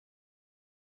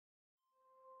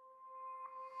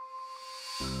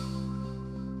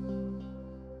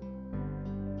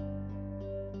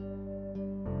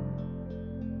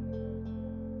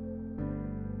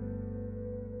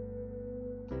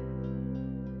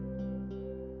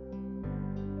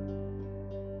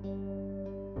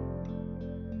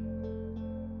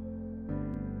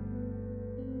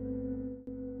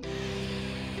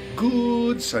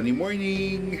Good sunny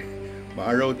morning!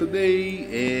 Maaraw today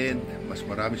and mas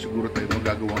marami siguro tayong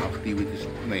magagawang activities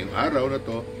ngayong araw na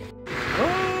to.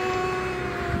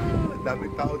 Ang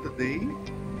daming tao today.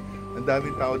 Ang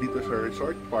daming tao dito sa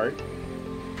resort park.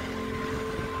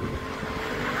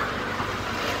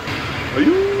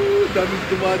 Ayun! Daming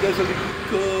dumada sa likod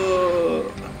ko.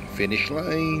 Finish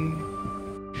line.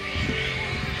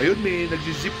 Ayun, may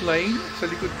nagzi-zipline sa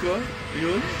likod ko.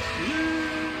 Ayun.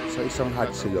 Sa isang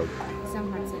hot silog.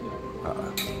 Isang hot silog.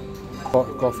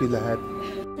 Coffee lahat.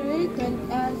 Sir,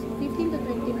 15 to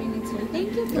 20 minutes, sir.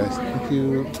 Thank you po. Yes, thank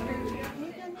you.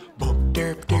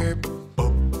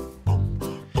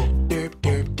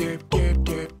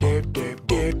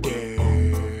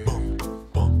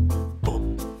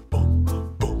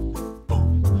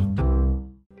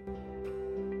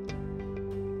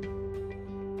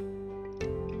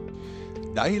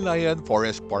 Dahilayan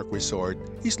Forest Park Resort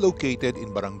is located in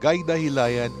Barangay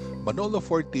Dahilayan, Manolo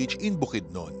Fortich in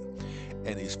Bukidnon,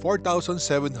 and is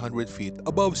 4,700 feet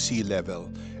above sea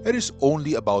level and is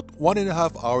only about 1.5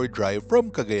 hour drive from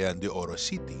Cagayan de Oro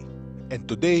City. And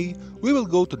today, we will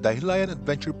go to Dahilayan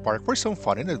Adventure Park for some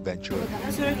fun and adventure.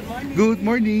 Good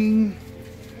morning!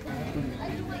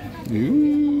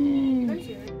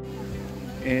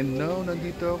 And now,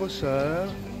 nandito ako sa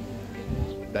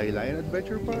Dahilayan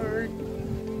Adventure Park.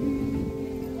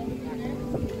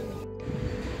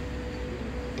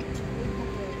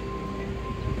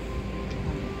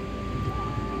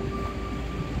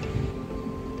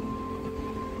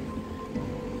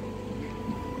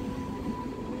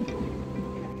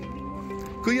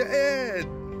 Kuya Ed!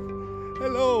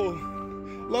 Hello!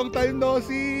 Long time no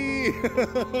see!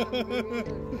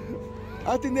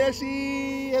 Ate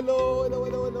Nessie! Hello! Hello!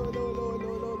 Hello! Hello! Hello! Hello!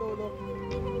 Hello! Hello!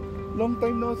 Hello! Long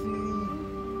time no see!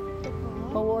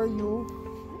 How are you?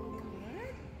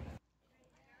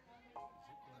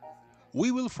 We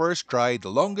will first try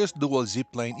the longest dual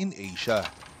zipline in Asia.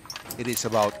 It is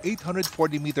about 840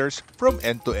 meters from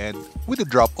end to end with a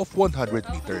drop of 100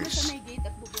 meters.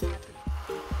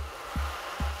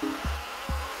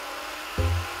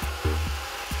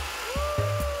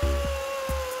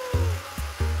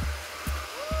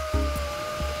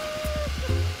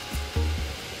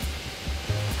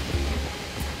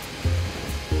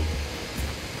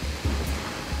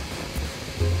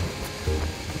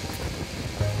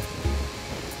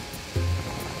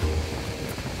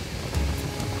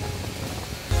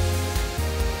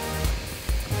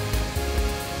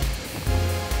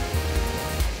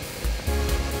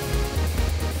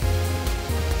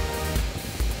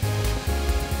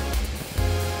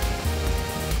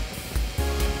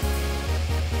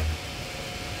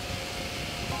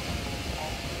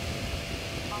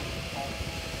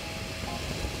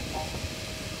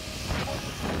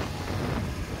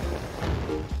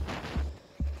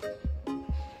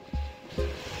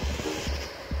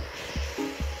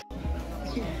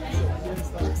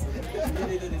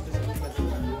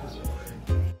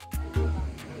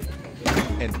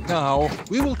 And now,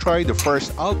 we will try the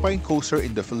first alpine coaster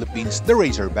in the Philippines, the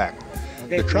Razorback.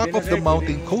 The track of the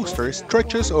mountain coaster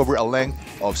stretches over a length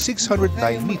of 609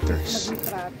 meters.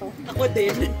 Ako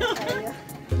din.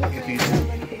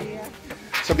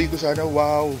 Sabihin ko sana,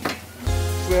 wow!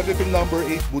 Swerte itong number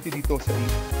 8, buti dito sa 8.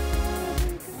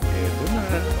 Eto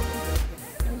na.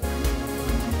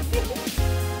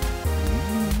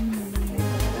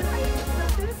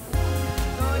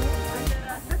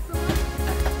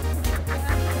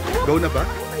 Go na ba?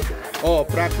 Oh,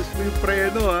 practice mo yung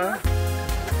preno, ha?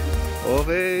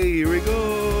 Okay, here we go!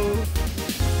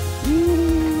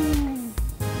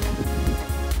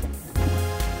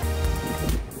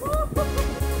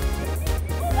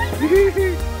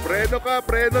 Preno ka,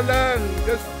 preno lang!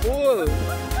 Just pull!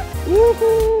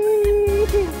 Woohoo!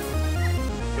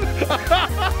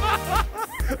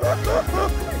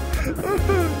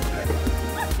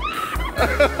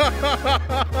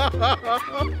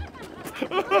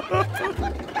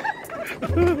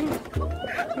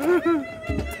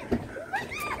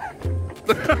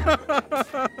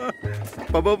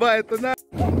 Pababa, ito na.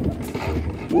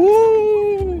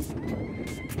 Woo!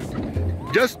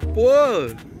 Just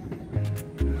pull.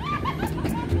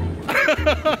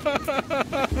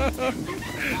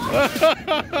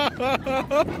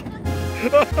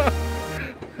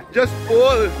 Just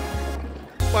pull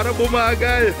para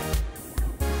bumagal.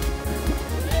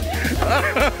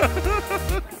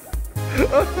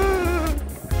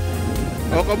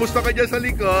 O, kamusta ka dyan sa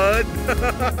likod?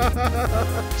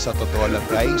 Sa totoo lang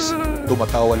guys,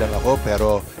 tumatawa lang ako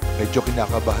pero medyo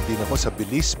kinakabahan din ako sa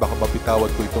bilis. Baka mapitawad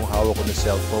ko itong hawak ko na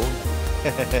cellphone.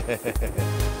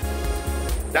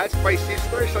 That's my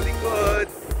sister sa likod.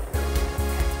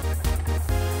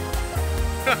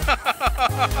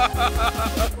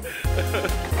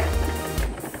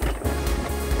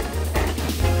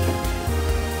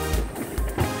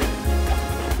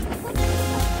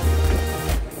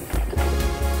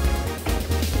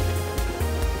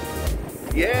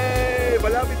 Yay!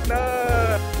 Malapit na!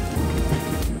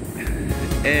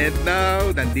 And now,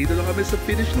 nandito na kami sa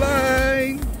finish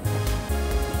line!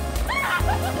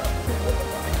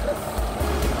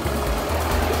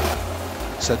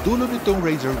 Sa dulo nitong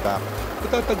Razorback,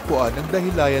 matatagpuan ang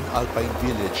Dahilayan Alpine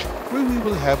Village where we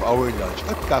will have our lunch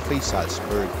at Cafe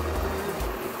Salzburg.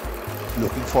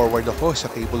 Looking forward ako sa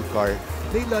cable car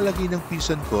na ilalagay ng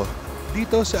pinsan ko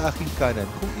dito sa aking kanan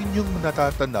kung inyong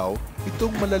natatanaw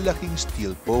itong malalaking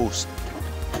steel post.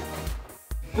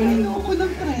 Kanino ko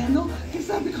ng treno? Kaya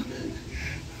sabi ko,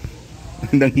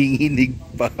 Nanginginig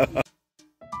pa.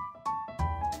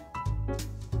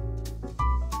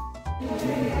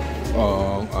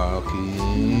 Ang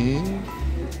aking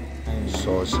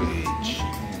sausage.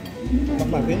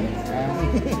 Makmapin?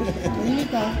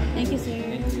 Thank you,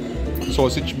 sir.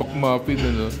 Sausage McMuffin,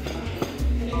 ano?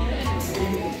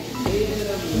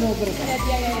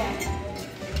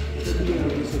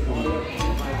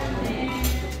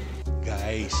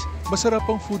 Guys, masarap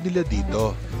ang food nila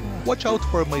dito. Watch out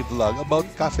for my vlog about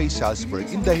Cafe Salzburg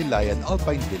in Dahilayan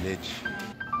Alpine Village.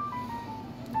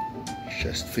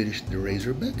 Just finished the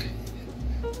Razorback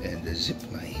and the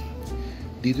zipline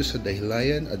dito sa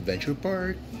Dahilayan Adventure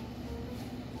Park.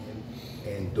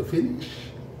 And to finish,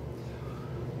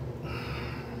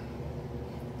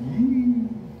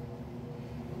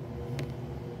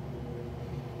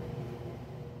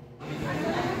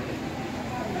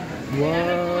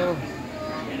 wow!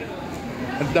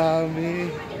 Ang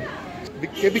dami!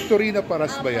 Kay Victorina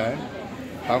Paras ba yan?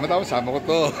 Tama-tama, sama ko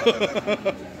to.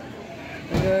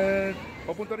 Ayan.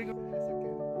 Papunta rin kami.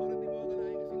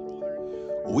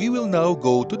 We will now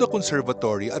go to the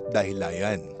Conservatory at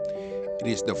Dahilayan. It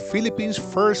is the Philippines'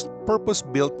 first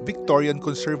purpose-built Victorian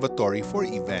conservatory for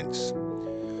events.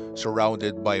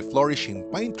 Surrounded by flourishing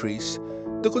pine trees,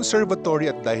 the Conservatory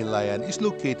at Dahilayan is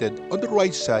located on the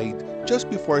right side just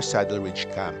before Saddle Ridge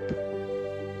Camp.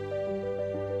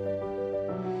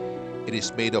 It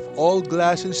is made of all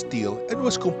glass and steel and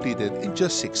was completed in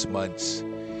just 6 months.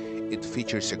 It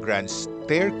features a grand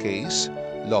staircase,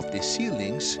 lofty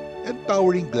ceilings, and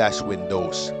towering glass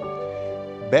windows.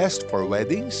 Best for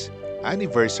weddings,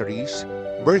 anniversaries,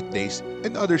 birthdays,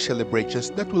 and other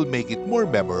celebrations that will make it more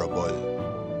memorable.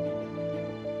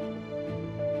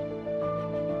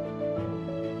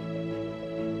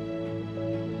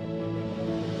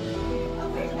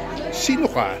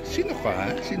 Sino ka? Sino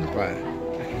ka? Sino ka?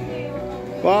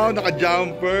 Wow,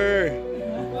 naka-jumper!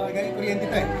 Galing kuryente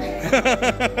tayo.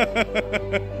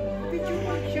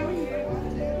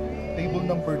 Table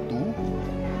number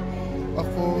 2.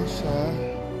 Ako sa...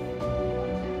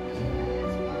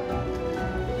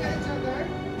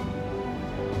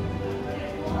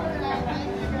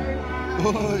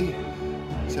 Hoy!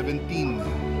 17.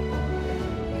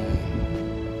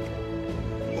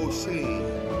 Jose.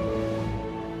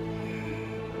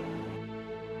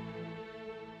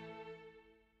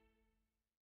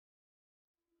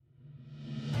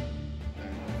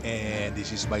 And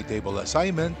this is my table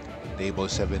assignment, table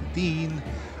 17.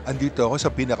 Andito ako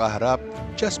sa pinakaharap,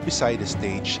 just beside the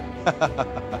stage.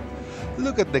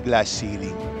 Look at the glass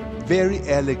ceiling. Very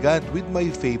elegant with my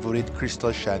favorite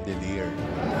crystal chandelier.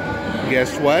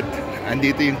 Guess what?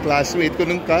 Andito yung classmate ko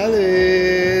ng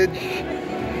college.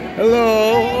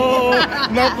 Hello! Oh,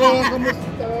 nako,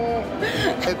 kamusta?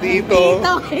 Tito.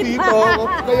 Tito.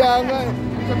 Kaya nga.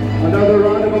 Another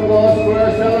round of applause for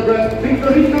our celebrant,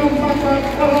 Victorina.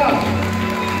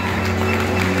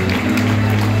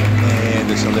 And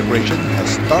the celebration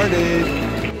has started.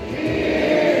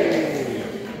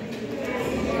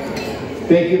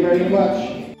 Thank you very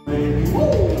much.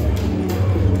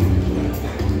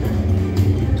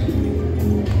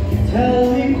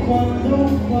 Tell me cuando.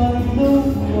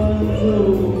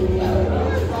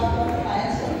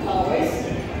 plants and flowers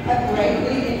have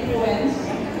greatly influenced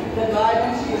the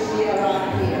gardens you see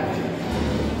around here.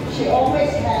 She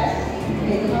always has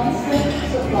a constant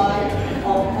supply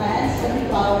of plants and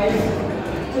flowers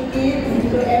to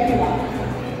give to everyone.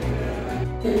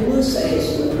 Hermosa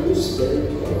es la luz del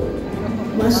sol,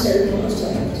 más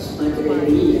hermosa es, Madre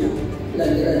mía, la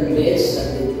grandeza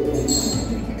de Dios.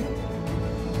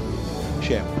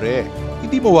 Siyempre,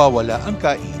 hindi mawawala ang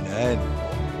kainan.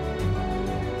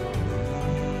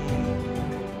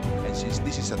 And since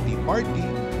this is a tea party,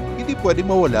 hindi pwede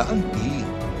mawala ang tea.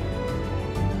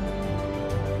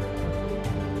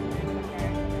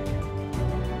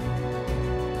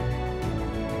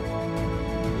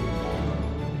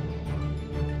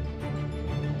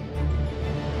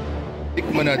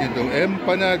 Tikman natin itong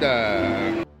empanada.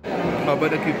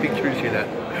 Habang nagpipicture sila,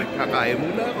 kakain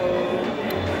muna ako.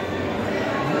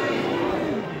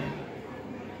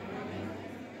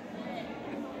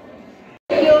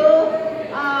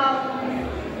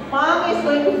 Mom is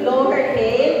going to blow her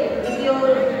cake. If you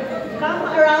come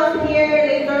around here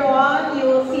later on,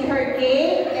 you will see her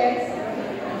cake. It's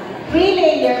 3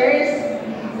 layers,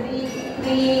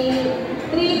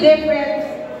 three different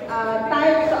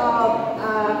types of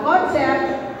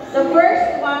concept. The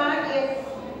first one is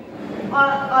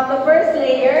on the first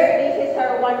layer. This is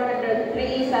her 103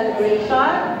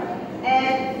 celebration,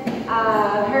 and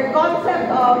her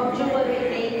concept of jewelry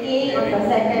making on the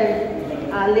second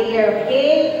layer of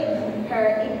cake,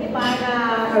 her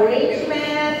intipana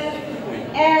arrangement,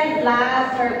 and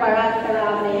last, her parat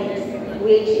ceramics,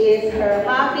 which is her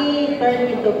hobby turned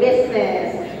into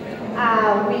business.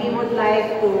 We would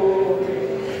like to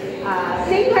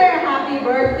sing her happy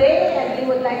birthday, and we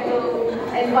would like to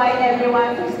invite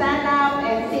everyone to stand up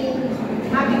and sing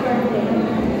happy birthday.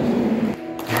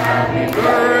 Happy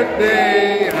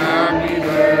birthday, happy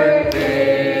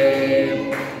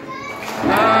birthday,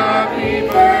 happy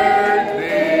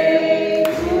birthday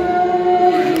to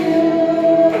you.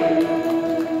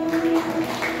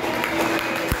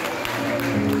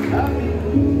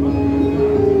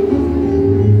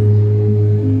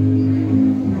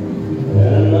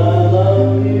 And I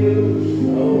love you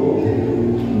so.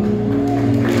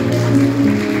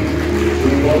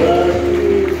 What I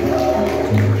see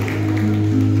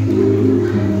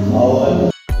how I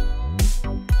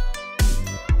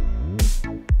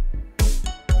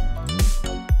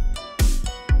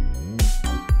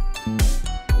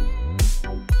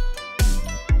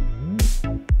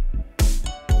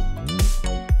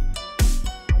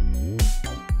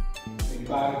In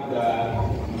fact,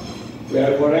 we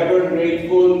are forever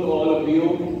grateful to all of you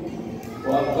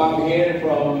who have come here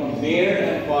from near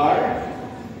and far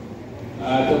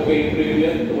to pay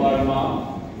tribute to our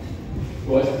mom,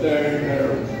 who has turned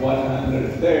her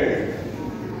 103rd.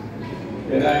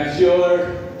 And I'm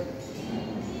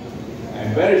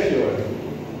very sure,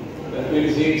 that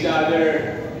we'll see each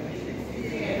other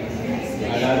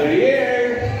another year.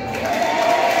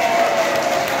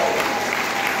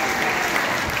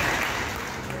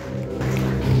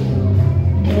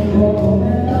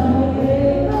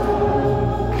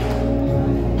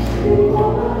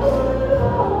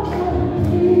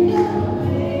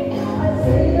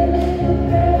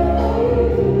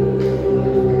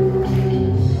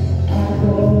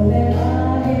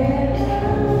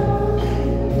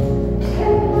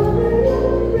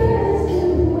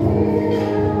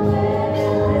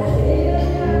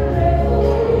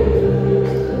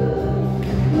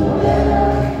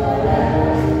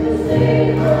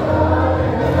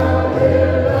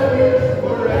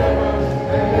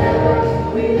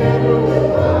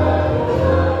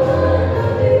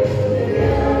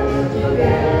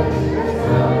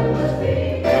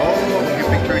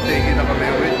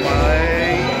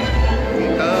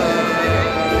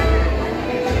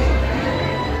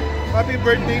 Happy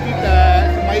birthday, Tita!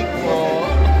 Sa mic ko.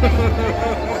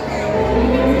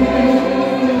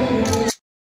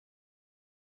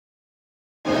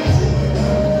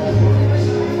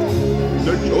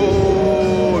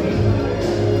 Lechon!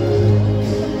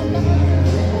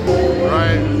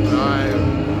 Right.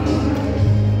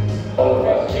 All of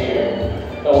us here.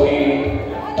 So we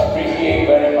appreciate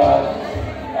very much,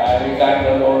 and we thank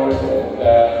the Lord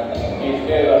that He's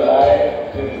still alive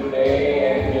till today,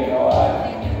 and we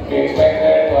expect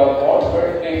her to have more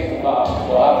birthdays to come.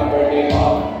 So happy birthday,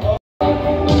 Mom.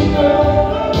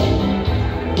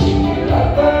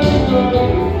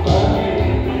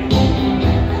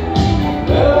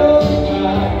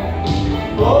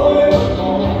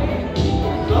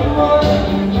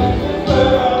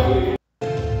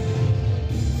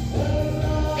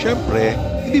 Siyempre,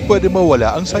 hindi pwede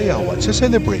mawala ang sayawan sa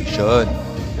celebration.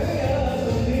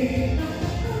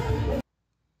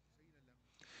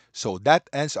 So that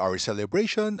ends our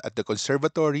celebration at the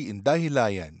Conservatory in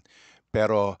Dahilayan.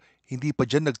 Pero hindi pa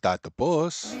dyan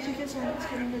nagtatapos.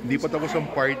 Hindi pa tapos ang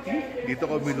party. Dito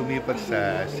kami lumipat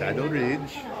sa Saddle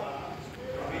Ridge.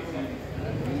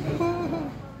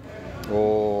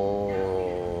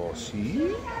 Oh,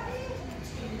 see?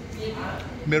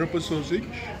 Meron pa sausage.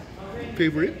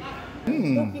 Favorite?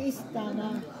 Ang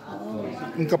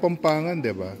Kapampangan,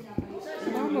 di ba?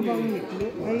 Tama ba ang itlo?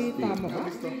 Ay, tama ba?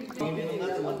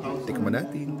 Tikman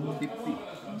natin. Wi-Fi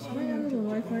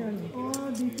ano?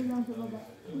 Oh, dito lang sa baba.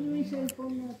 Yung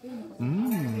cellphone natin.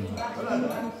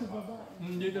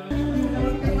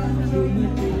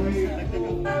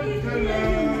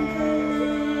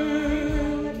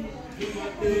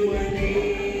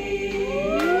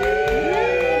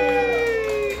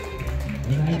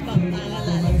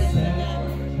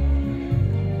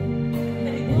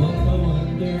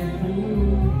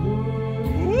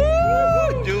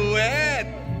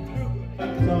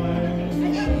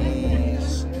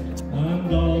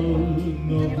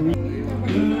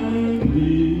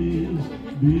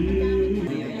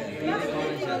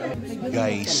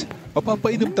 Guys,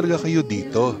 mapapainom talaga kayo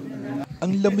dito.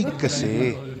 Ang lamig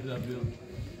kasi.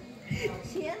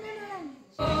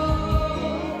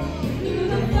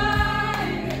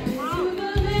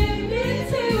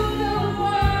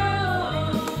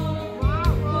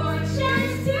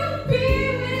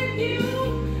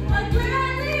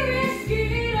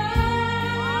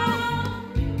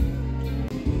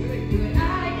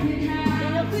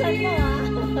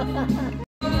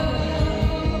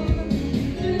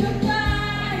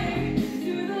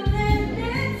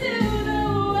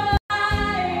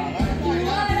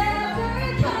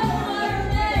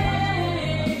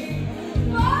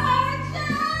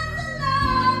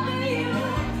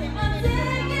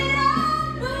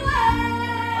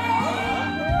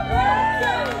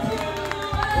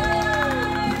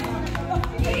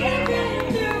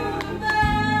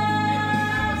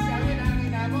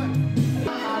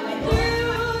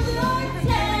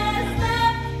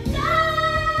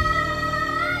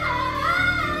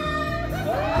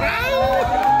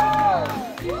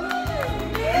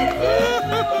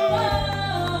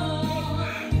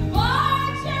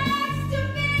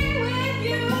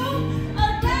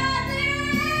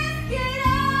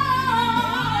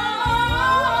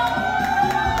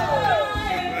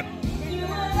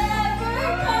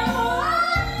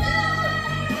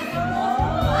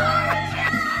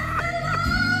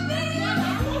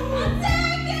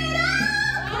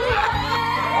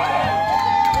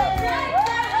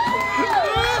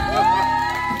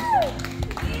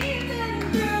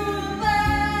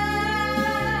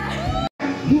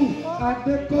 At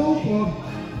the Copacabana,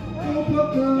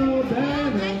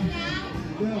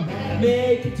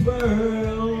 make it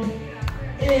twirl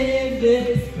in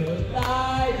this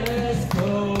kaleidoscope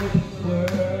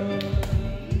world.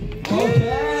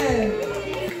 Okay.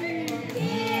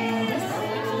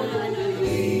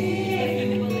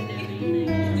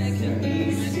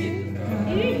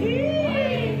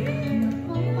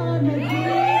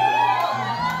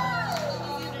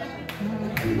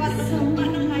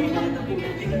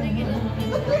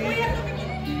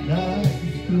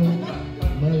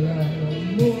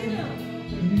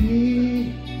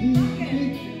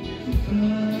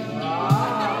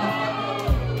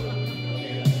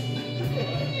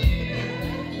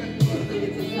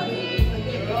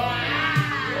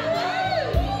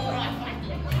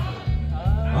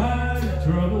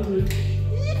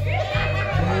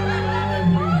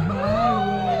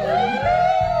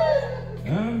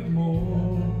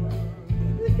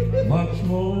 Much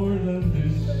more than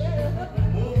this,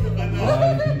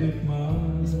 I did it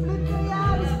mine.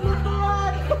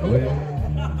 When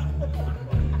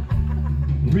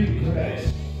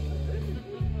regrets,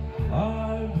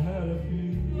 I've had a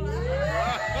few.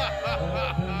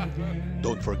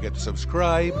 Don't forget to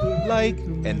subscribe, like,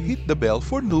 and hit the bell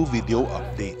for new video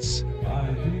updates.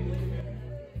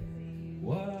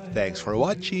 Thanks for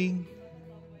watching.